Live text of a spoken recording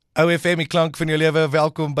OFM, die klank van jou lewe,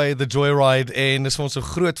 welkom by The Joyride en dis vir ons 'n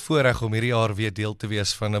groot voorreg om hierdie jaar weer deel te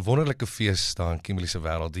wees van 'n wonderlike fees daar in Kimberley se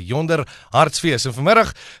wêreld, die Yonder Hartsfees. En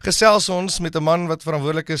vanmiddag gesels ons met 'n man wat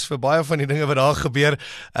verantwoordelik is vir baie van die dinge wat daar gebeur.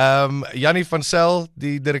 Jannie Van Zyl,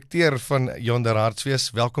 die direkteur van Yonder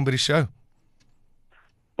Hartsfees. Welkom by die show.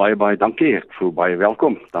 Baie dankie, ek voel baie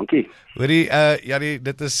welkom, dankie. Hoorie, Jannie,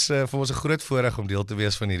 dit is vir ons 'n groot voorreg om deel te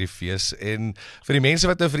wees van hierdie fees, en vir die mense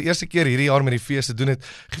wat nou vir die eerste keer hierdie jaar met die fees te doen het,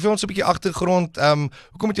 gee vir ons 'n bietjie agtergrond,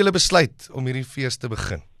 hoekom het julle besluit om hierdie fees te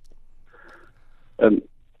begin?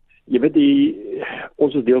 Jy weet,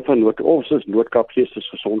 ons is deel van Noord-Kaap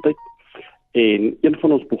Geestesgesondheid, en een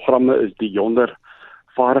van ons programme is die Yonder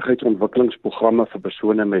vaardigheidsontwikkelingsprogramme vir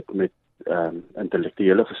persone met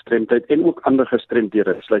intellektuele gestremdheid en ook ander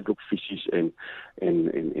gestremdhede, sluit ook fisies en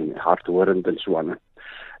hardhorend en so aan.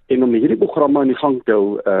 En om hierdie programme aan die gang te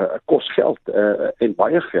hou, kos geld en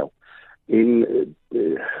baie geld. En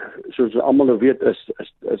soos almal nou weet, is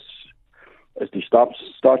die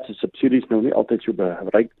staatssubsidies nou nie altyd so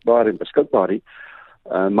bereikbaar en beskikbaar nie.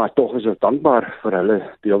 Maar tog is ons dankbaar vir hulle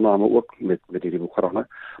deelname ook met hierdie programme.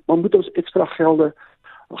 Maar moet ons ekstra gelde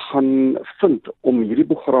gaan vind om hierdie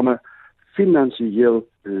programme finansiëel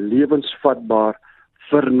lewensvatbaar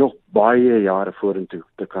vir nog baie jare vorentoe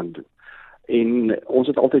te kan doen. En ons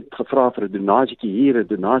het altyd gevra vir 'n donasietjie hier, 'n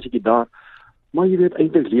donasietjie daar, maar jy weet,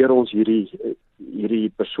 eintlik leer ons hierdie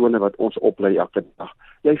persone wat ons oplei elke dag.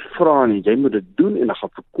 Jy vra nie, jy moet dit doen en dan gaan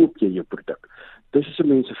verkoop jy jou produk. Dis is 'n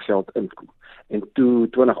mens se geld inkom. En toe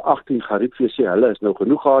 2018 Gariepfees sê hulle is nou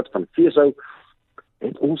genoeg gehad van feeshou,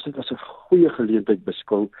 het ons dit as 'n goeie geleentheid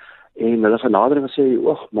beskou en hulle genader en gesê,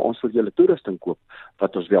 maar ons wil julle toerusting koop,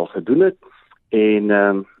 wat ons wel gedoen het, en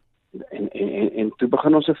toe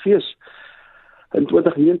begin ons 'n fees. In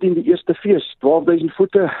 2019 die eerste fees, 12.000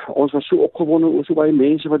 voete, ons was so opgewonde oor so baie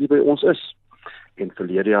mense wat hier by ons is. En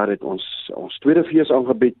verlede jaar het ons tweede fees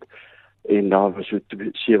aangebied, en daar was so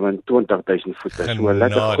 27.000 voete, so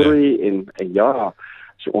lekker groei, en ja,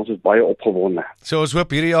 so ons is baie opgewonde. So ons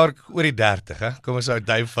hoop hierdie jaar oor die 30, hè? Kom ons hou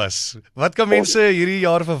duim vas. Wat kan mense hierdie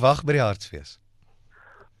jaar verwag by die Hartsfees?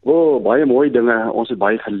 Baie mooi dinge. Ons het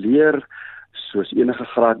baie geleer, soos enige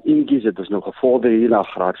graad eentjies, het ons nou gevorder hier na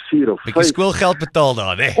graad 4 of 5. Bietjie skoolgeld betaal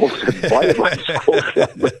daar, né? Ons het baie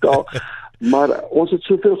skoolgeld betaal. Maar ons het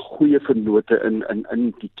soveel goeie vennote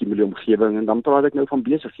in die Kimberley omgewing, en dan praat ek nou van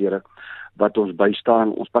besighede wat ons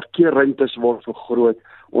bystaan. Ons parkeerruimtes word vergroot,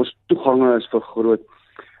 ons toegange is vergroot.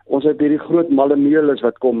 Ons het hierdie groot mallemeeles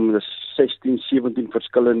wat kom, dis 16, 17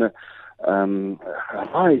 verskillende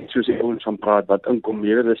soos die ouens van praat, wat inkom,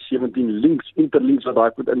 hier is 17 links, interlinks wat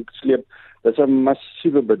daar moet insleep. Dit is 'n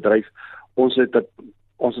massiewe bedryf. Ons het 'n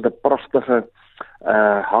pragtige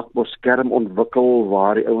hakborskerm ontwikkel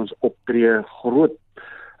waar die ouens optree, groot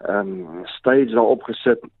stage daar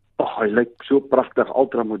opgesit. Hy lyk so pragtig,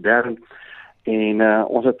 ultramodern, en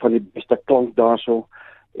ons het van die beste klank daarso,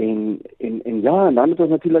 en dan het ons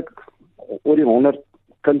natuurlik oor die 100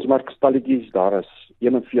 kunsmarkstalletjies, daar is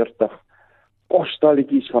 41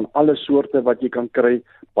 kosstalletjies van alle soorte wat jy kan kry,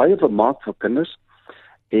 baie vermaak vir kinders,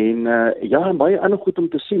 en baie ander goed om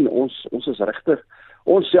te sien. Ons is regtig,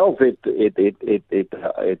 ons self het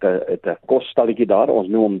 'n kosstalletjie daar, ons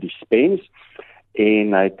noem hom die Spens,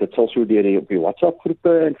 en dit sal so deur op die WhatsApp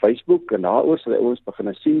groepe en Facebook, en daaroor sal ons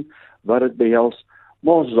begin sien wat dit behels.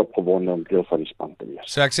 Maar ons is opgewonde om deel van die span te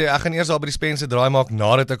wees. So ek sê, ek gaan eers al by die Spense draai maak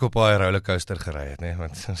nadat ek op daai rollercoaster gery het, né?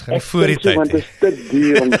 Want ons gaan nie voor die tyd. Want dit is te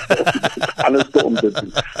duur om alles te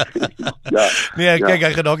doen. Ja. Nee, kyk,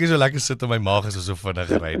 ek gaan dalk nie so lekker sit in my maag as ons so vinnig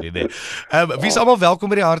gery het, né? Wie is almal welkom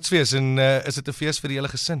by die Hartsfees, en is dit 'n fees vir die hele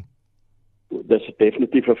gesin? Dis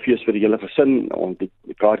definitief 'n fees vir die hele gesin. Die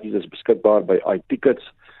kaartjies is beskikbaar by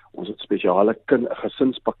iTickets. Ons het spesiale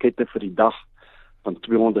gesinspakkette vir die dag van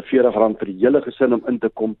R240 vir die hele gesin om in te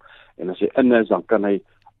kom, en as hy in is, dan kan hy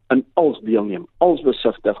in alles deelneem, alles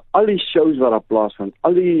besigtig, al die shows wat daar plaasvind,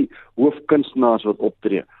 al die hoofkunstenaars wat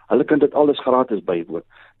optree, hulle kan dit alles gratis bywoon.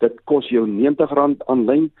 Dit kos jou R90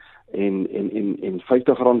 aanlyn en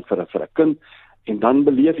R50 vir 'n kind, en dan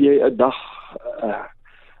beleef jy 'n dag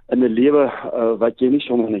in 'n lewe wat jy nie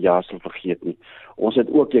sommer in 'n jaar sal vergeet nie. Ons het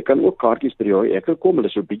ook, jy kan ook kaartjies by die hekke kom, hulle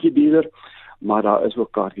is so bietjie duurder, maar daar is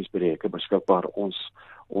ook kaartjies by die hekke beskikbaar. Ons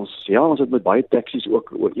het met baie taksies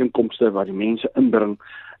ook ooreenkomste wat die mense inbring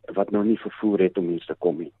wat nou nie vervoer het om hier te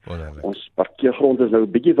kom nie. Ons parkeergrond is nou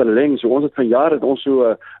 'n bietjie verleng, so ons het vanjaar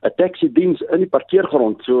so 'n taxi diens in die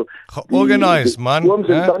parkeergrond, so georganiseer, man. Ooms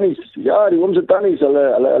en tannies, Ja, die ooms en tannies,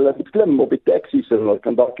 hulle klim op die taxi's en hulle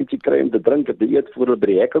kan dalk ietsie kry om te drink en te eet voor hulle by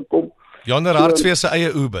die hekke kom. Yonder Hartsfees se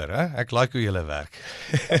eie Uber, hè? Ek like hoe julle werk.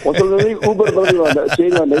 Ons wil nie Uber wil nie, want sê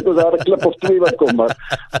nou net as daar 'n klip of twee wat kom,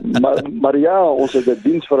 maar ja, ons het 'n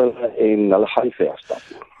diens vir hulle en hulle gaan ver stap.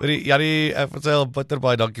 Jannie Van Zyl, bitter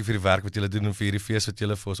baie dankie vir die werk wat julle doen en vir hierdie fees wat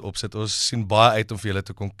julle vir ons opsit. Ons sien baie uit om vir julle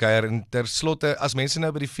te kom kuier en ter slotte, as mense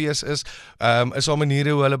nou by die fees is daar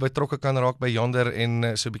maniere hoe hulle betrokke kan raak by Yonder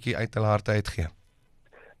en so 'n bietjie uit hulle harte uitgee?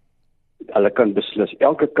 Hulle kan beslis.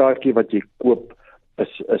 Elke kaartjie wat jy koop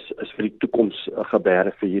is vir die toekoms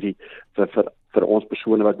gebeure vir hierdie vir ons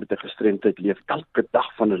persone wat met 'n gestremdheid leef elke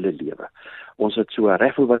dag van hulle lewe. Ons het so 'n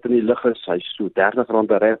raffle wat in die lug is, hy's so R30 'n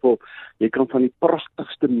raffle. Jy kan van die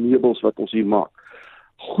pragtigste meubels wat ons hier maak,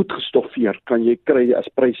 goed gestoffeer, kan jy kry as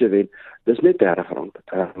pryse wen. Dis net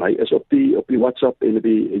R30. Hy is op die WhatsApp en op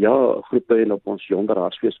die groepe en op ons Yonder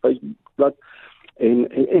Hartsfees Facebookblad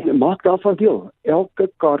en maak daarvan deel. Elke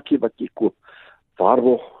kaartjie wat jy koop,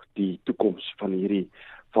 waarborg die toekoms van hierdie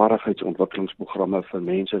vaardigheidsontwikkelingsprogramme vir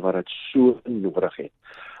mense wat dit so nodig het.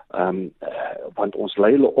 Want ons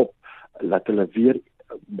lei hulle op, laat hulle weer,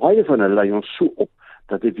 baie van hulle lei ons so op,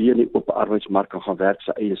 dat hy weer in die oop arbeidsmark kan gaan werk,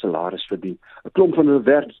 sy eie salaris verdien. 'n Klomp van hulle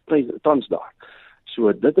werk tans daar.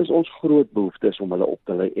 So dit is ons groot behoefte om hulle op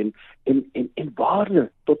te lei en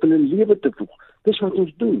waarde tot hulle lewe te voeg. Dis wat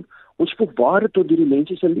ons doen. Ons voeg waarde tot hierdie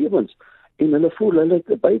mense se lewens en hulle voel hulle het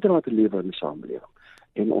 'n bydrae te lewer in die samelewing.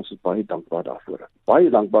 En ons is baie dankbaar daarvoor. Baie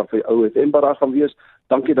dankbaar vir jou ouers en baraag gaan wees.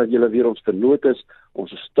 Dankie dat julle weer ons vernoot is.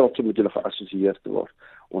 Ons is trots om met julle geassosieer te word.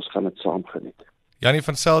 Ons gaan dit saam geniet. Jannie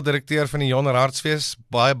Van Zyl, direkteur van die Yonder Hartsfees,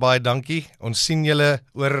 baie dankie. Ons sien julle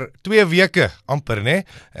oor 2 weke amper, né?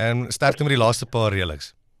 En sterkte met die laaste paar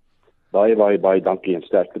reëlings. Baie dankie en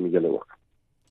sterkte met julle ook.